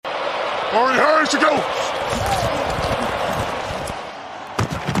All right, Harris to go.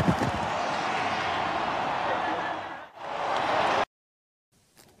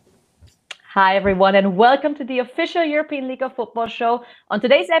 Hi, everyone, and welcome to the official European League of Football show. On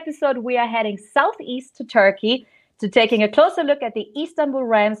today's episode, we are heading southeast to Turkey to taking a closer look at the Istanbul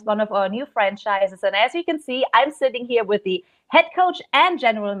RAMS, one of our new franchises. And as you can see, I'm sitting here with the head coach and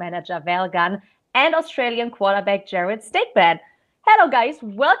general manager, Val Gunn, and Australian quarterback, Gunn Stegman. Hello, guys.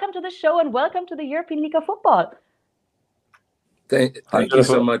 Welcome to the show and welcome to the European League of Football. Thank you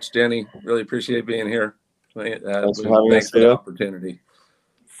so much, Jenny. Really appreciate being here. Thanks for the opportunity.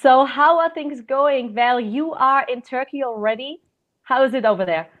 So how are things going? Val, you are in Turkey already. How is it over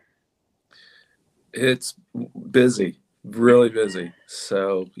there? It's busy, really busy.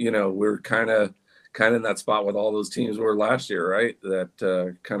 So, we're kind of in that spot with all those teams were last year, right?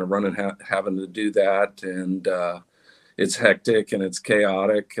 That kind of running, having to do that. And it's hectic and it's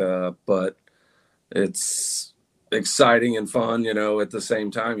chaotic, but it's exciting and fun, at the same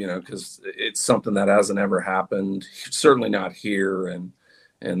time, because it's something that hasn't ever happened, certainly not here.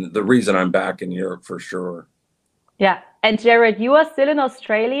 And the reason I'm back in Europe for sure. Yeah. And Jared, you are still in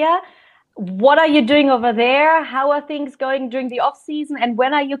Australia. What are you doing over there? How are things going during the off season? And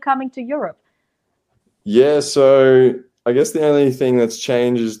when are you coming to Europe? Yeah, so I guess the only thing that's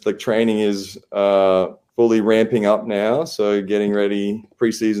changed is the training is fully ramping up now. So getting ready,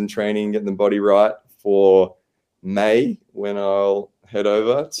 preseason training, getting the body right for May when I'll head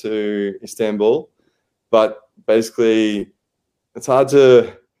over to Istanbul. But basically, it's hard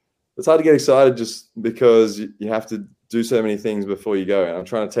to get excited just because you have to do so many things before you go. And I'm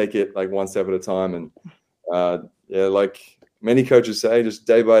trying to take it like one step at a time. And like many coaches say, just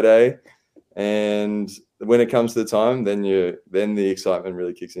day by day. And when it comes to the time, then the excitement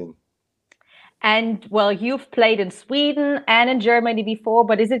really kicks in. And well, you've played in Sweden and in Germany before,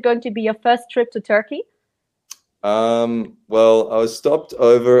 but is it going to be your first trip to Turkey? Well, I was stopped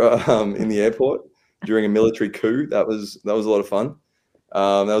over in the airport during a military coup. That was a lot of fun.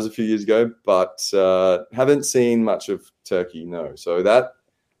 That was a few years ago, but haven't seen much of Turkey, no. So that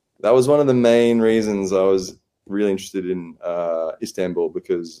was one of the main reasons I was really interested in Istanbul,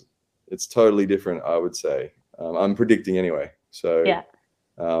 because it's totally different, I would say. I'm predicting anyway. So yeah.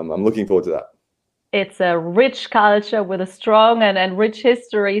 I'm looking forward to that. It's a rich culture with a strong and rich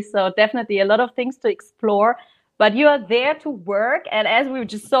history. So definitely a lot of things to explore. But you are there to work. And as we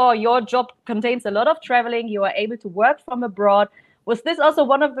just saw, your job contains a lot of traveling. You are able to work from abroad. Was this also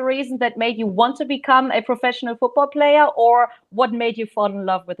one of the reasons that made you want to become a professional football player, or what made you fall in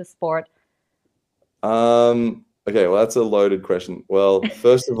love with the sport? Okay, well, that's a loaded question. Well,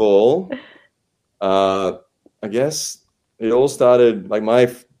 first of all, I guess it all started, like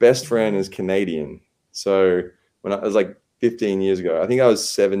my best friend is Canadian. So when I was like 15 years ago, I think I was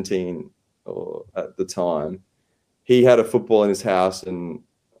 17 at the time, he had a football in his house, and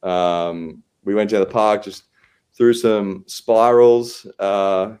we went to the park, just threw some spirals,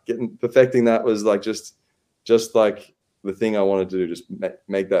 perfecting that was like just like the thing I wanted to do, just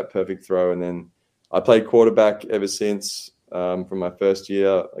make that perfect throw. And then I played quarterback ever since, from my first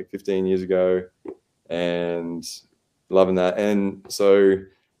year, like 15 years ago, and loving that. And so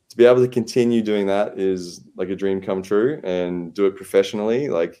to be able to continue doing that is like a dream come true, and do it professionally.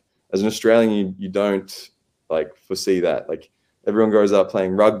 Like as an Australian, you don't like foresee that. Like everyone grows up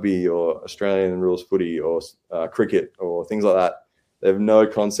playing rugby or Australian rules footy or cricket or things like that. They have no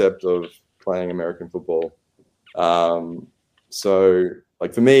concept of playing American football. So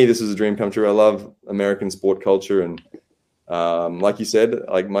like for me, this is a dream come true. I love American sport culture. And like you said,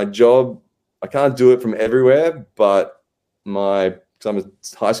 like my job, I can't do it from everywhere, but because I'm a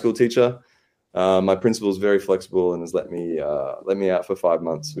high school teacher, my principal is very flexible and has let me out for 5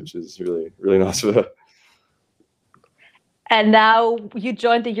 months, which is really, really nice of her. And now you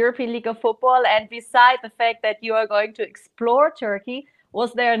joined the European League of Football. And beside the fact that you are going to explore Turkey,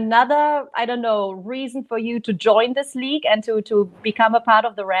 was there another, reason for you to join this league and to become a part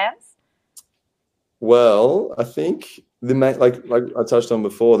of the RAMS? Well, I think the main, like I touched on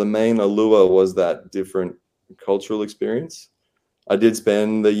before, the main allure was that different cultural experience. I did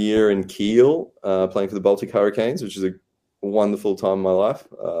spend the year in Kiel playing for the Baltic Hurricanes, which is a wonderful time in my life.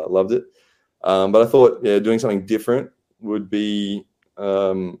 Loved it. But I thought, doing something different would be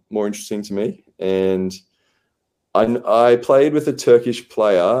more interesting to me. And I played with a Turkish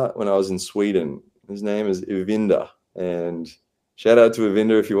player when I was in Sweden. His name is Ivinda. And shout out to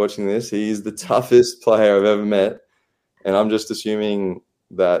Ivinda if you're watching this. He's the toughest player I've ever met. And I'm just assuming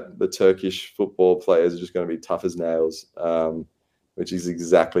that the Turkish football players are just going to be tough as nails, which is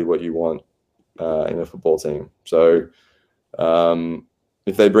exactly what you want in a football team. So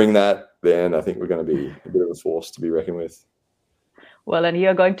if they bring that the end, I think we're going to be a bit of a force to be reckoned with. Well, and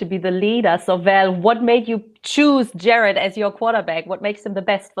you're going to be the leader. So, Val, what made you choose Jared as your quarterback? What makes him the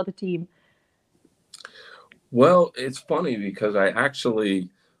best for the team? Well, it's funny because I actually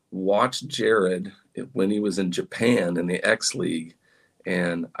watched Jared when he was in Japan in the X League.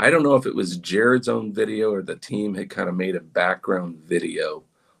 And I don't know if it was Jared's own video or the team had kind of made a background video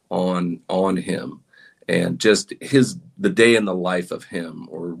on him and just the day in the life of him,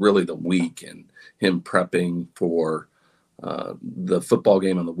 or really the week, and him prepping for the football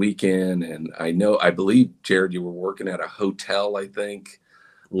game on the weekend. And I believe, Jared, you were working at a hotel, I think.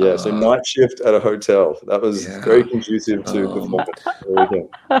 Yeah, so night shift at a hotel. That was very conducive to performance.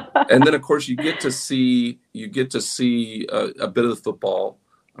 And then, of course, you get to see a bit of the football,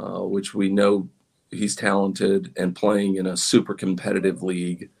 which we know he's talented and playing in a super competitive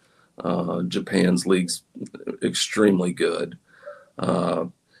league. Japan's league's extremely good.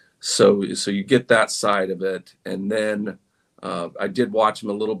 So you get that side of it. And then I did watch him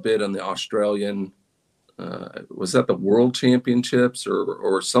a little bit on the Australian. Was that the World Championships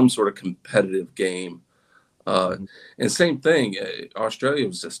or some sort of competitive game? And same thing, Australia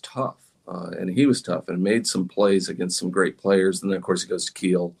was just tough, and he was tough and made some plays against some great players. And then, of course, he goes to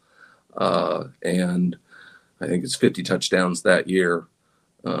Kiel, and I think it's 50 touchdowns that year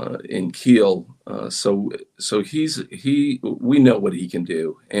in Kiel. So we know what he can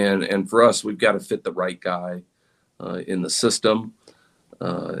do, and for us, we've got to fit the right guy in the system.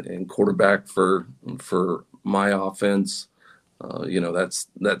 And quarterback for my offense, that's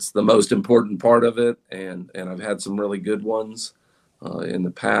the most important part of it. And I've had some really good ones in the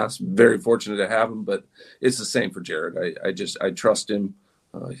past. Very fortunate to have him, but it's the same for Jared. I trust him.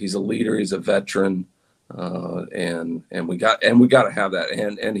 He's a leader. He's a veteran, and we got to have that.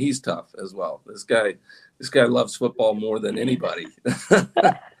 And he's tough as well. This guy loves football more than anybody.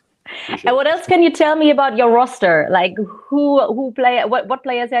 And what else can you tell me about your roster? Like what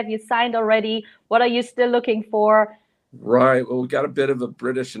players have you signed already? What are you still looking for? Right. Well, we got a bit of a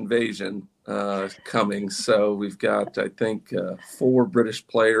British invasion coming. So we've got, I think, 4 British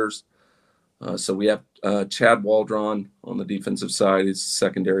players. So we have Chad Waldron on the defensive side. He's a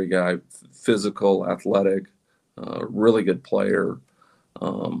secondary guy, physical, athletic, really good player.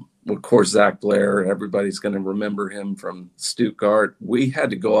 Of course, Zach Blair, everybody's going to remember him from Stuttgart. We had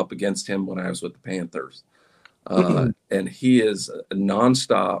to go up against him when I was with the Panthers. And he is a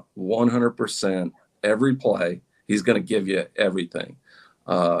nonstop, 100%, every play. He's going to give you everything.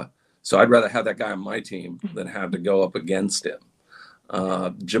 So I'd rather have that guy on my team than have to go up against him.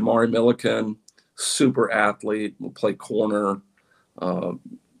 Jamari Milliken, super athlete, will play corner,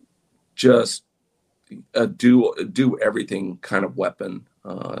 just a do everything kind of weapon.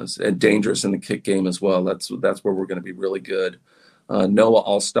 And dangerous in the kick game as well. That's where we're going to be really good. Noah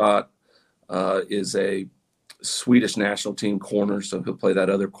Alstott is a Swedish national team corner, so he'll play that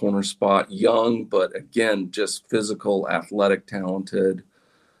other corner spot. Young, but again, just physical, athletic, talented.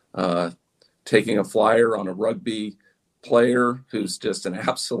 Taking a flyer on a rugby player who's just an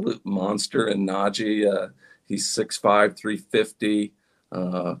absolute monster in Najee. He's 6'5", 350,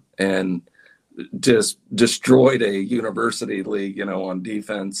 and just destroyed a university league, on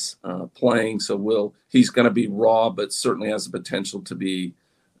defense playing. So he's going to be raw, but certainly has the potential to be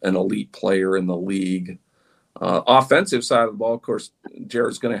an elite player in the league. Offensive side of the ball, of course,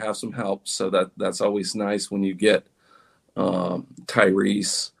 Jared's going to have some help. So that's always nice when you get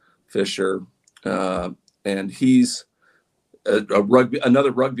Tyrese Fisher, and he's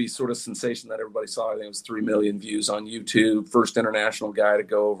another rugby sort of sensation that everybody saw. I think it was 3 million views on YouTube. First international guy to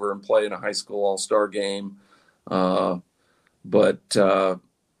go over and play in a high school all-star game. But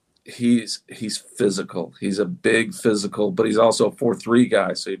he's physical. He's a big physical, but he's also a 4.3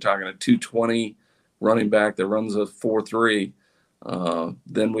 guy. So you're talking a 220 running back that runs a 4.3.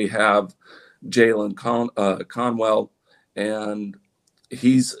 Then we have Jalen Conwell, and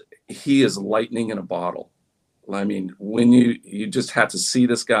he is lightning in a bottle. I mean, when you just have to see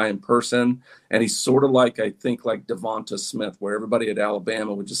this guy in person, and he's sort of like, I think, like Devonta Smith, where everybody at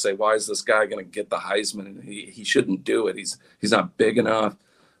Alabama would just say, why is this guy going to get the Heisman? And he shouldn't do it. He's not big enough.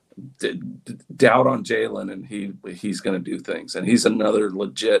 Doubt on Jalen, and he's going to do things. And he's another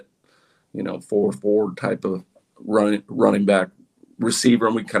legit, 4-4 type of running back receiver,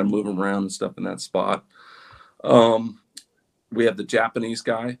 and we kind of move him around and stuff in that spot. We have the Japanese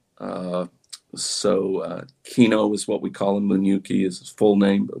guy. So Kino is what we call him. Munyuki is his full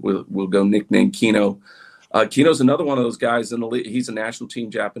name, but we'll go nickname Kino. Kino's another one of those guys in the league. He's a national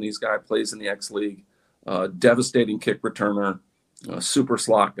team Japanese guy, plays in the X League. Devastating kick returner, super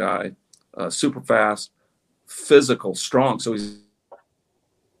slot guy, super fast, physical, strong. So he's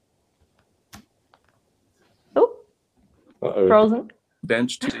Frozen?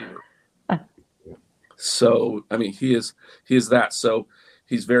 Bench receiver. So, I mean, he is that. So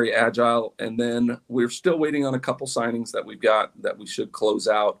he's very agile. And then we're still waiting on a couple signings that we've got that we should close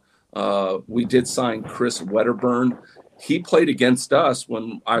out. We did sign Chris Wedderburn. He played against us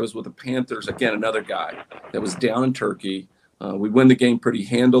when I was with the Panthers. Again, another guy that was down in Turkey. We win the game pretty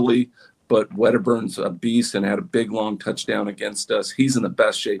handily, but Wedderburn's a beast and had a big, long touchdown against us. He's in the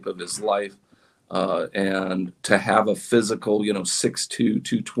best shape of his life. And to have a physical, 6'2",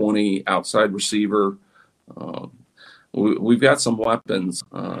 220 outside receiver, we've got some weapons.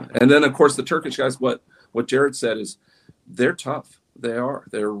 And then, of course, the Turkish guys, what Jared said is they're tough.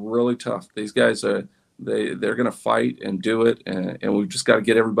 They're really tough. These guys are, they're going to fight and do it. And we've just got to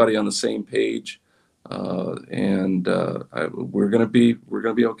get everybody on the same page. We're going to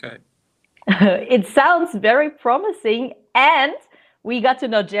be okay. It sounds very promising. And we got to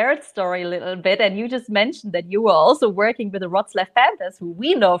know Jared's story a little bit, and you just mentioned that you were also working with the Wrocław Panthers, who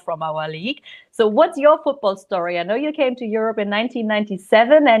we know from our league. So what's your football story? I know you came to Europe in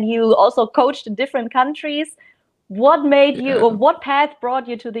 1997, and you also coached in different countries. What made you, or what path brought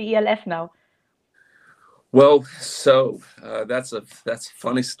you to the ELF now? Well, so that's a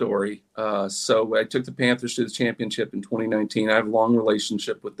funny story. So I took the Panthers to the championship in 2019. I have a long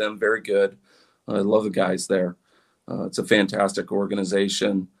relationship with them, very good. I love the guys there. It's a fantastic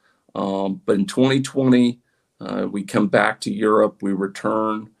organization. But in 2020, we come back to Europe. We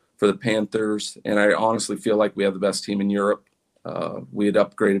return for the Panthers, and I honestly feel like we have the best team in Europe. We had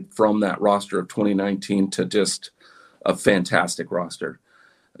upgraded from that roster of 2019 to just a fantastic roster.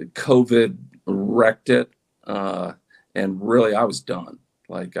 COVID wrecked it, and really I was done.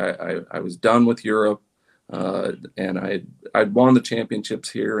 Like I was done with Europe, and I'd won the championships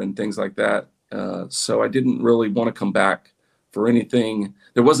here and things like that. So I didn't really want to come back for anything.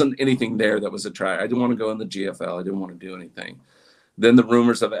 There wasn't anything there that was attractive. I didn't want to go in the GFL. I didn't want to do anything. Then the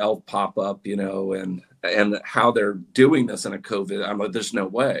rumors of ELF pop up, and how they're doing this in a COVID. I'm like, there's no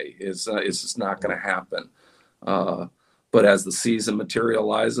way. It's just not going to happen. But as the season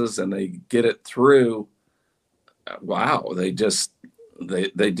materializes and they get it through, wow, they did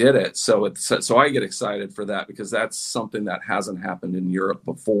it. So I get excited for that because that's something that hasn't happened in Europe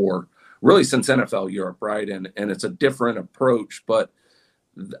before. Really since NFL Europe, right? And it's a different approach, but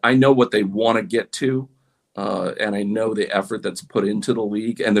I know what they want to get to, and I know the effort that's put into the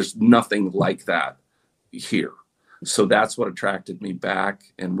league, and there's nothing like that here. So that's what attracted me back,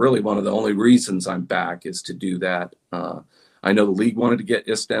 and really one of the only reasons I'm back is to do that. I know the league wanted to get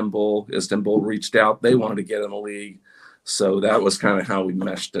Istanbul. Istanbul reached out. They wanted to get in the league. So that was kind of how we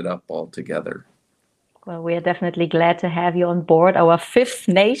meshed it up all together. Well, we are definitely glad to have you on board, our fifth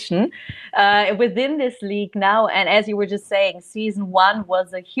nation within this league now. And as you were just saying, season 1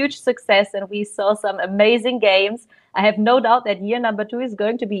 was a huge success and we saw some amazing games. I have no doubt that year number 2 is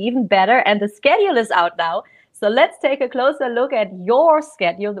going to be even better, and the schedule is out now. So let's take a closer look at your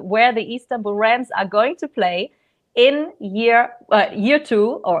schedule, where the Istanbul Rams are going to play in year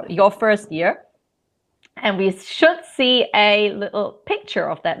 2, or your first year. And we should see a little picture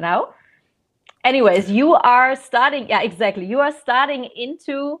of that now. Anyways, you are starting, you are starting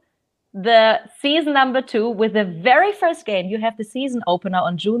into the season number 2 with the very first game. You have the season opener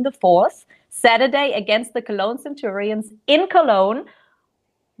on June the 4th, Saturday, against the Cologne Centurions in Cologne.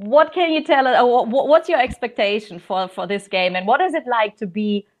 What can you tell us? What's your expectation for this game, and what is it like to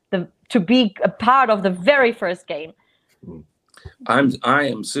be a part of the very first game? I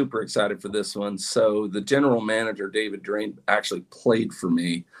am super excited for this one. So the general manager, David Drain, actually played for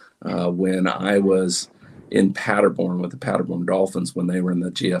me when I was in Paderborn with the Paderborn Dolphins when they were in the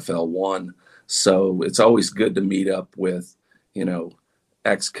GFL 1. So it's always good to meet up with,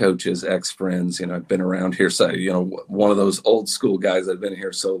 ex-coaches, ex-friends. I've been around here, so, one of those old school guys that have been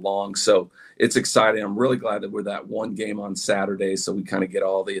here so long. So it's exciting. I'm really glad that we're that one game on Saturday, so we kind of get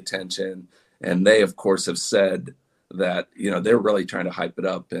all the attention. And they, of course, have said that, they're really trying to hype it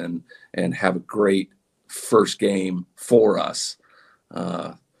up and have a great first game for us.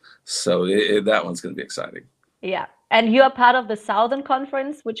 So that one's going to be exciting. Yeah. And you're part of the Southern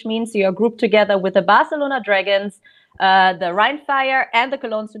Conference, which means you're grouped together with the Barcelona Dragons, the Rhein-Fire, and the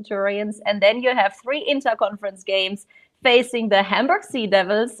Cologne Centurions. And then you have 3 interconference games facing the Hamburg Sea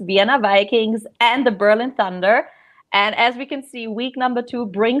Devils, Vienna Vikings, and the Berlin Thunder. And as we can see, week number 2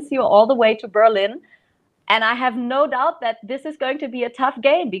 brings you all the way to Berlin. And I have no doubt that this is going to be a tough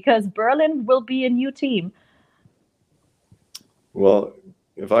game because Berlin will be a new team. Well,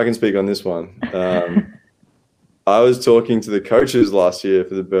 if I can speak on this one, I was talking to the coaches last year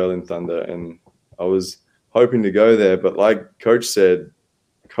for the Berlin Thunder, and I was hoping to go there. But like Coach said,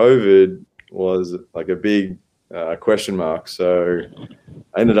 COVID was like a big question mark. So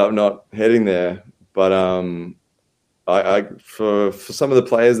I ended up not heading there. But I for some of the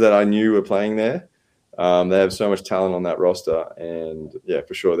players that I knew were playing there, they have so much talent on that roster, and yeah,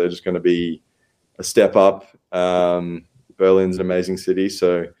 for sure they're just going to be a step up. Berlin's an amazing city,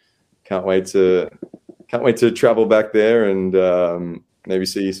 so can't wait to travel back there and maybe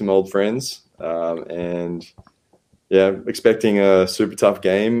see some old friends. And yeah, expecting a super tough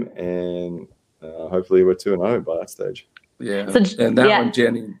game, and hopefully we're 2-0 by that stage. Yeah, and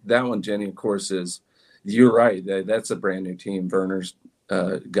that one, Jenny, of course, is, you're right. That's a brand new team. Werner's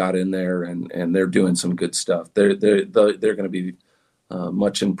got in there, and they're doing some good stuff. They're going to be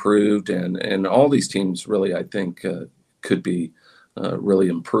much improved, and all these teams really, I think, could be really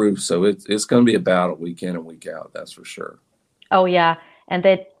improved. So it's going to be a battle week in and week out. That's for sure. Oh yeah, and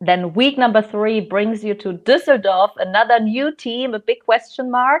then week number 3 brings you to Düsseldorf, another new team, a big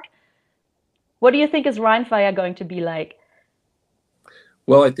question mark. What do you think is Rheinfire going to be like?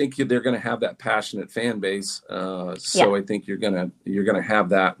 Well, I think they're going to have that passionate fan base. So I think you're going to have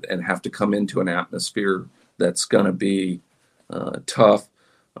that and have to come into an atmosphere that's going to be tough.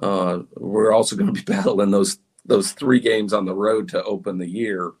 We're also going to be battling those 3 games on the road to open the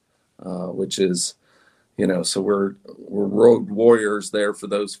year, which is, so we're road warriors there for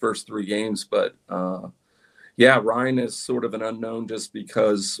those first 3 games. But Rhine is sort of an unknown just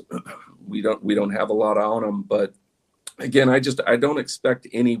because we don't have a lot on them. But again, I don't expect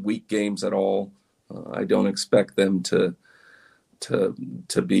any weak games at all. I don't expect them to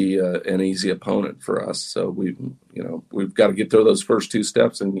be an easy opponent for us. So we've got to get through those first 2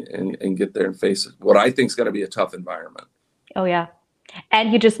 steps and get there and face what I think is going to be a tough environment. Oh yeah.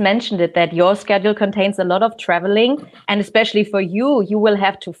 And you just mentioned it, that your schedule contains a lot of traveling, and especially for you will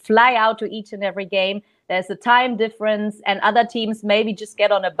have to fly out to each and every game. There's a time difference, and other teams maybe just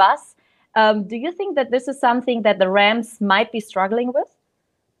get on a bus. Do you think that this is something that the Rams might be struggling with?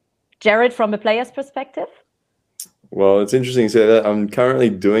 Jared, from a player's perspective? Well, it's interesting you say that. I'm currently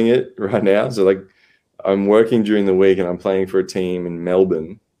doing it right now. So I'm working during the week and I'm playing for a team in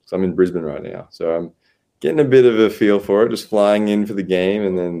Melbourne. So I'm in Brisbane right now. So I'm getting a bit of a feel for it, just flying in for the game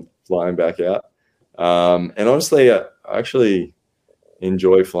and then flying back out. And honestly, I actually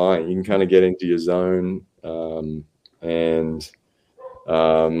enjoy flying. You can kind of get into your zone and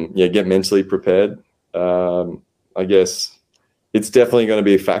get mentally prepared. I guess it's definitely going to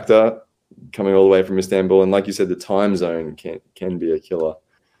be a factor coming all the way from Istanbul. And like you said, the time zone can be a killer.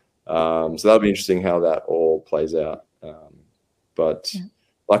 So that'll be interesting how that all plays out. But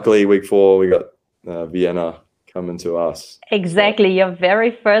luckily, week 4, we got Vienna coming to us. Exactly, your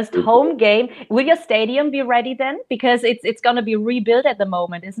very first home game. Will your stadium be ready then? Because it's going to be rebuilt at the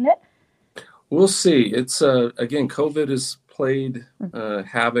moment, isn't it? We'll see. It's again, COVID has played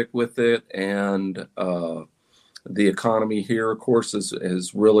havoc with it, and the economy here, of course,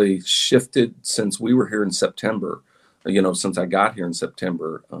 has really shifted since we were here in September. Since I got here in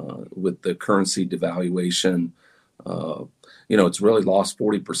September, with the currency devaluation, it's really lost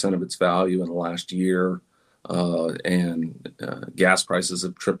 40% of its value in the last year, and gas prices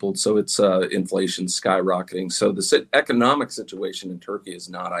have tripled. So it's inflation skyrocketing. So the economic situation in Turkey is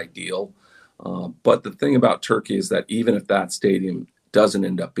not ideal. But the thing about Turkey is that even if that stadium doesn't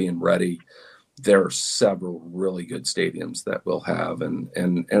end up being ready, there are several really good stadiums that we'll have.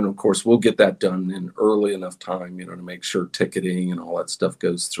 And of course, we'll get that done in early enough time, to make sure ticketing and all that stuff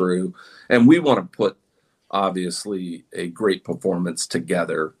goes through. And we want to put, obviously, a great performance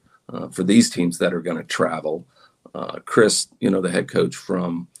together for these teams that are going to travel. Chris, the head coach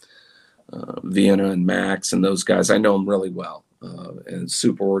from Vienna, and Max and those guys, I know them really well. And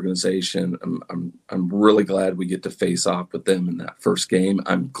super organization. I'm really glad we get to face off with them in that first game.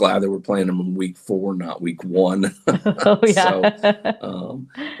 I'm glad that we're playing them in week 4, not week 1. Oh yeah. So,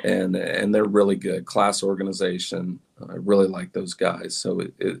 and they're really good, class organization. I really like those guys. So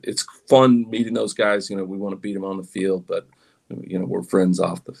it's fun meeting those guys. We want to beat them on the field, but we're friends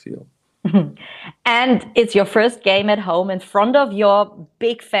off the field. And it's your first game at home in front of your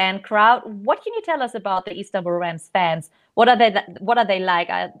big fan crowd. What can you tell us about the Istanbul Rams fans? What are they like?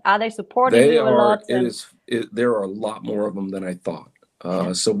 Are they supporting you a lot? There are a lot more of them than I thought.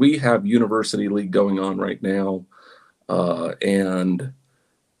 So we have University League going on right now, and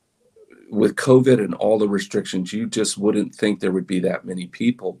with COVID and all the restrictions, you just wouldn't think there would be that many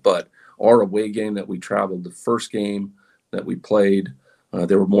people. But our away game that we traveled, the first game that we played,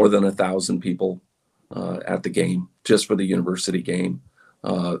 there were more than 1,000 people at the game just for the university game.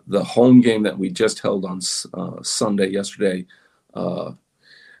 The home game that we just held on Sunday yesterday,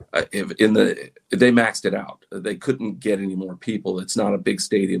 they maxed it out. They couldn't get any more people. It's not a big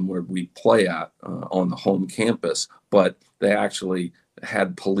stadium where we play at on the home campus, but they actually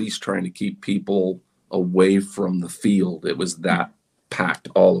had police trying to keep people away from the field. It was that packed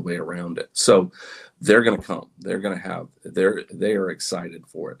all the way around it. So they're going to come. They're going to have. They are excited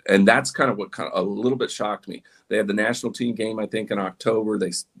for it, and that's kind of what kind of a little bit shocked me. They had the national team game, I think, in October.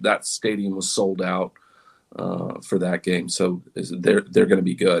 That stadium was sold out for that game, so they're going to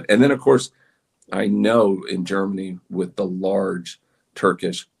be good. And then, of course, I know in Germany with the large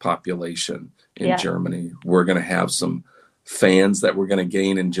Turkish population in Germany, we're going to have some fans that we're going to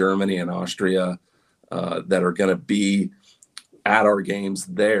gain in Germany and Austria that are going to be at our games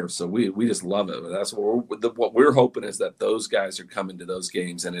there. So we just love it. That's what we're hoping is that those guys are coming to those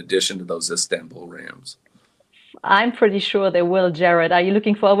games in addition to those Istanbul Rams. I'm pretty sure they will, Jared. Are you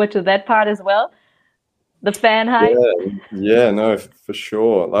looking forward to that part as well? The fan hype? Yeah, no, for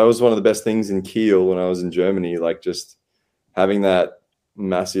sure. That was one of the best things in Kiel when I was in Germany, like just having that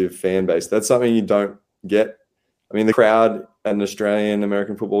massive fan base. That's something you don't get. I mean, the crowd at an Australian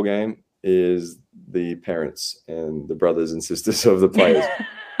American football game is the parents and the brothers and sisters of the players.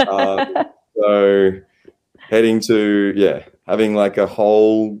 So having like a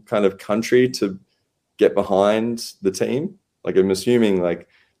whole kind of country to get behind the team. Like I'm assuming like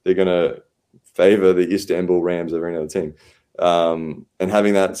they're going to favor the Istanbul Rams over any other team. And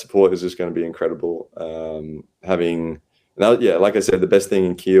having that support is just going to be incredible. Like I said, the best thing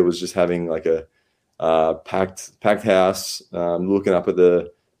in Kiel was just having like a packed house, looking up at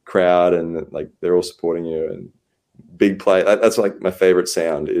the crowd and like they're all supporting you and big play. That's like my favorite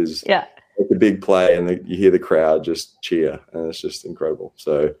sound is like the big play and you hear the crowd just cheer and it's just incredible.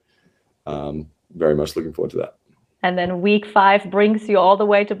 So very much looking forward to that. And then week 5 brings you all the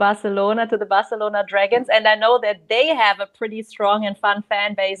way to Barcelona, to the Barcelona Dragons. And I know that they have a pretty strong and fun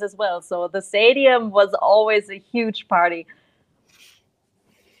fan base as well. So the stadium was always a huge party.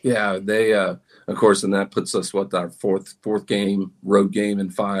 Yeah, they, of course, and that puts us, our fourth road game in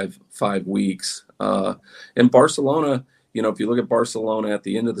five weeks. And Barcelona, if you look at Barcelona at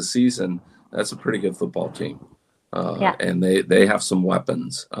the end of the season, that's a pretty good football team. And they have some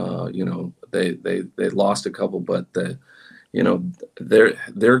weapons. They lost a couple, but they're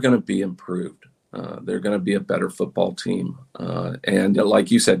going to be improved. They're going to be a better football team. And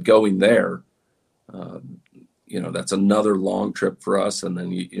like you said, going there, that's another long trip for us. And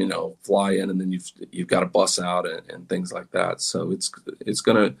then you fly in, and then you've got to bus out and things like that. So it's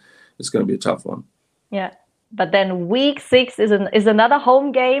gonna be a tough one. Yeah. But then week 6 is another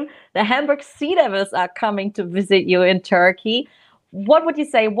home game. The Hamburg Sea Devils are coming to visit you in Turkey. What would you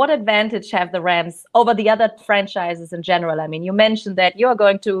say? What advantage have the Rams over the other franchises in general? I mean, you mentioned that you're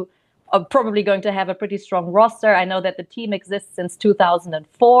probably going to have a pretty strong roster. I know that the team exists since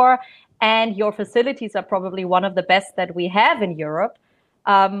 2004, and your facilities are probably one of the best that we have in Europe.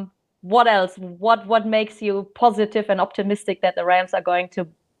 What else? What makes you positive and optimistic that the Rams are going to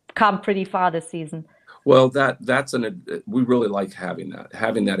come pretty far this season? Well, we really like having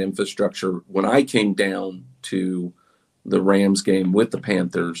that infrastructure. When I came down to the Rams game with the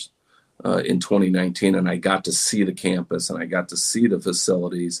Panthers in 2019, and I got to see the campus and I got to see the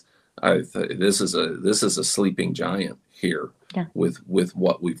facilities, I thought this is a sleeping giant here with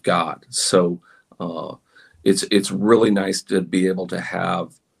what we've got. So it's really nice to be able to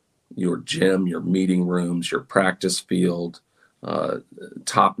have your gym, your meeting rooms, your practice field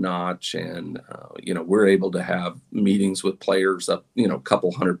top notch, and we're able to have meetings with players up, a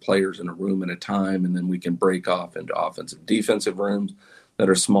couple hundred players in a room at a time, and then we can break off into offensive, defensive rooms that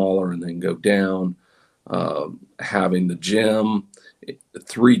are smaller, and then go down. Having the gym,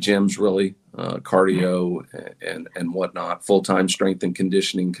 3 gyms really, cardio and whatnot, full-time strength and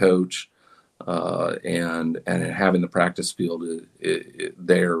conditioning coach, and having the practice field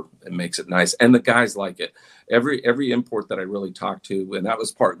there, it makes it nice, and the guys like it. Every import that I really talked to, and that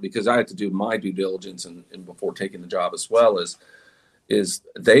was part because I had to do my due diligence and before taking the job as well, is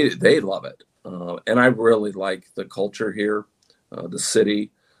they love it, and I really like the culture here, the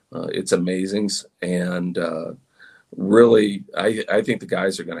city. It's amazing, and really, I think the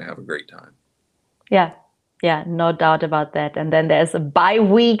guys are going to have a great time. Yeah, no doubt about that. And then there's a bye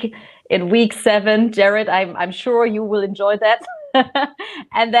week in week 7. Jared, I'm sure you will enjoy that.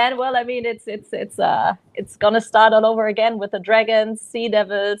 And then, well, I mean, it's gonna start all over again with the Dragons, Sea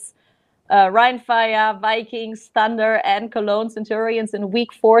Devils, Rheinfire, Vikings, Thunder, and Cologne Centurions in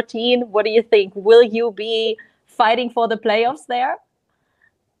week 14. What do you think? Will you be fighting for the playoffs there?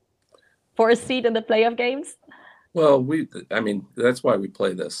 For a seat in the playoff games? Well, that's why we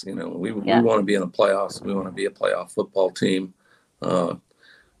play this. We want to be in the playoffs. We want to be a playoff football team.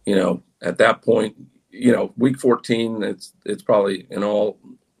 at that point, week 14, it's probably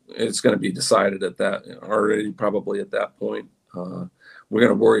it's going to be decided at that already, probably at that point. We're going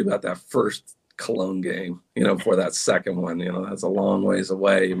to worry about that first Cologne game, for that second one. That's a long ways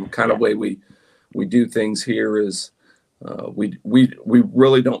away. And kind of way we do things here is we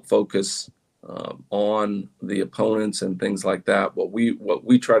really don't focus on the opponents and things like that. What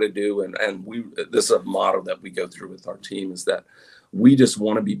we try to do, and this is a motto that we go through with our team, is that we just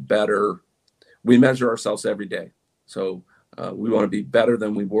want to be better. We measure ourselves every day. So we want to be better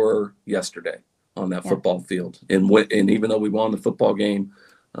than we were yesterday on that football field. And even though we won the football game,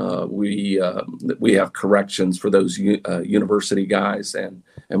 we have corrections for those university guys. And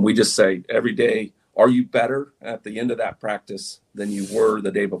we just say every day, are you better at the end of that practice than you were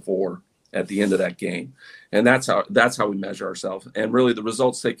the day before at the end of that game? And that's how we measure ourselves. And really the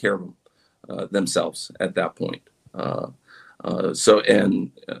results take care of themselves at that point.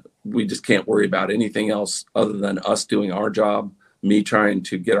 We just can't worry about anything else other than us doing our job, me trying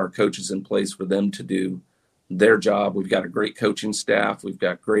to get our coaches in place for them to do their job. We've got a great coaching staff. We've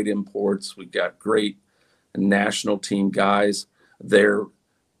got great imports. We've got great national team guys. They're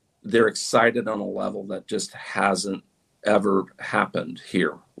excited on a level that just hasn't ever happened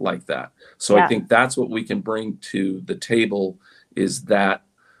here like that. So I think that's what we can bring to the table, is that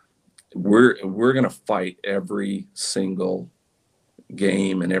we're going to fight every single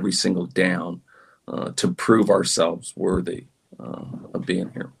game and every single down to prove ourselves worthy of being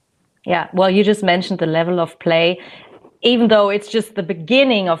here. Yeah, well, you just mentioned the level of play. Even though it's just the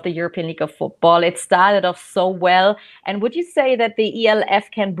beginning of the European League of Football, it started off so well. And would you say that the ELF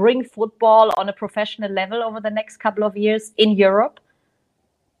can bring football on a professional level over the next couple of years in Europe?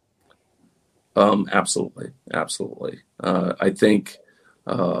 Absolutely. I think,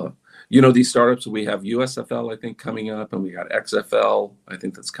 these startups, we have USFL, I think, coming up, and we got XFL, I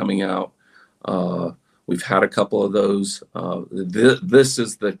think that's coming out. We've had a couple of those. This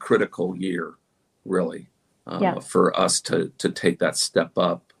is the critical year, really, for us to take that step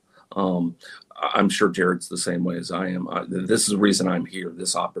up. I'm sure Jared's the same way as I am. This is the reason I'm here,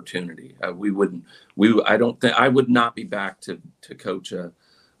 this opportunity. I would not be back to coach a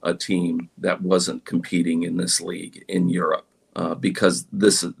team that wasn't competing in this league in Europe, because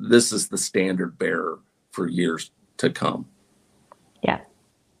this is the standard bearer for years to come. Yeah,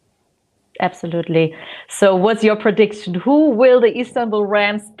 absolutely. So what's your prediction? Who will the Istanbul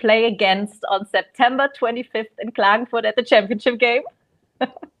Rams play against on September 25th in Klagenfurt at the championship game?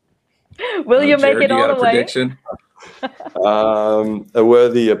 Will you make Jared, it all the way? Prediction? A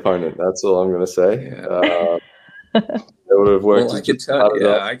worthy opponent. That's all I'm going to say. Yeah. It would have worked. Well, I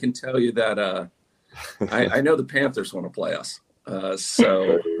can tell you that I know the Panthers want to play us.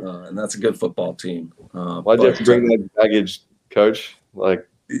 And that's a good football team. Why'd you have to bring that baggage, coach? Like,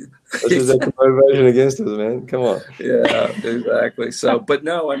 this is a motivation against us, man. Come on. Yeah, exactly. So, but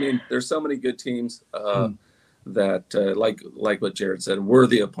no, I mean, there's so many good teams that, like what Jared said,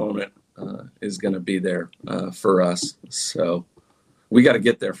 worthy opponent is going to be there for us. So we got to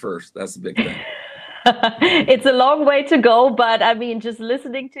get there first. That's the big thing. It's a long way to go, but I mean, just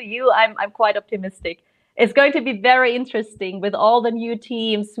listening to you, I'm quite optimistic. It's going to be very interesting with all the new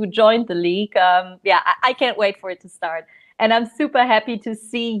teams who joined the league. I can't wait for it to start. And I'm super happy to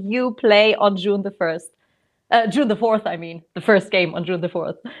see you play on June the 1st. June the 4th, I mean. The first game on June the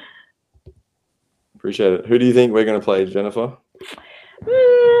 4th. Appreciate it. Who do you think we're going to play, Jennifer?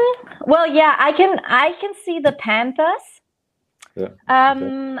 Well, yeah, I can see the Panthers. Yeah.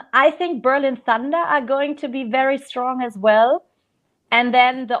 I think Berlin Thunder are going to be very strong as well. And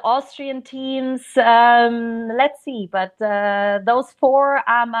then the Austrian teams, let's see. But those four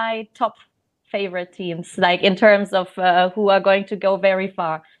are my top favorite teams, like in terms of who are going to go very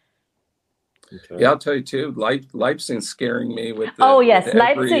far. Okay. Yeah, I'll tell you too. Leipzig's scaring me with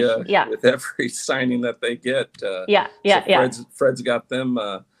with every signing that they get. Fred's got them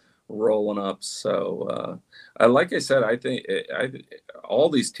rolling up. So, like I said, I think all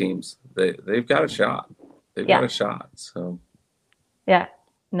these teams they've got a shot. They've got a shot. So, yeah.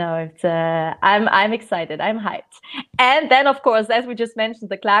 No, it's I'm excited. I'm hyped. And then, of course, as we just mentioned,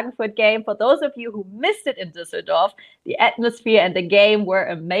 the Klagenfurt game. For those of you who missed it in Düsseldorf, the atmosphere and the game were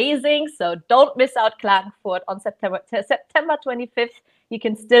amazing. So don't miss out Klagenfurt on September 25th. You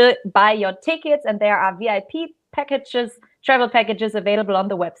can still buy your tickets, and there are VIP packages, travel packages available on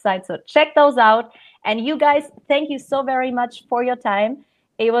the website. So check those out. And you guys, thank you so very much for your time.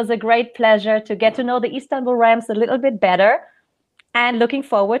 It was a great pleasure to get to know the Istanbul Rams a little bit better. And looking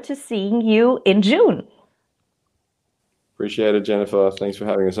forward to seeing you in June. Appreciate it, Jennifer. Thanks for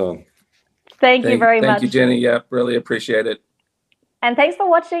having us on. Thank you very much. Thank you, Jenny. Yep, really appreciate it. And thanks for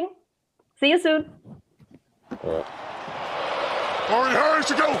watching. See you soon. All right. All right, Harris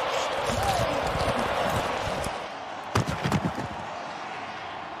to go.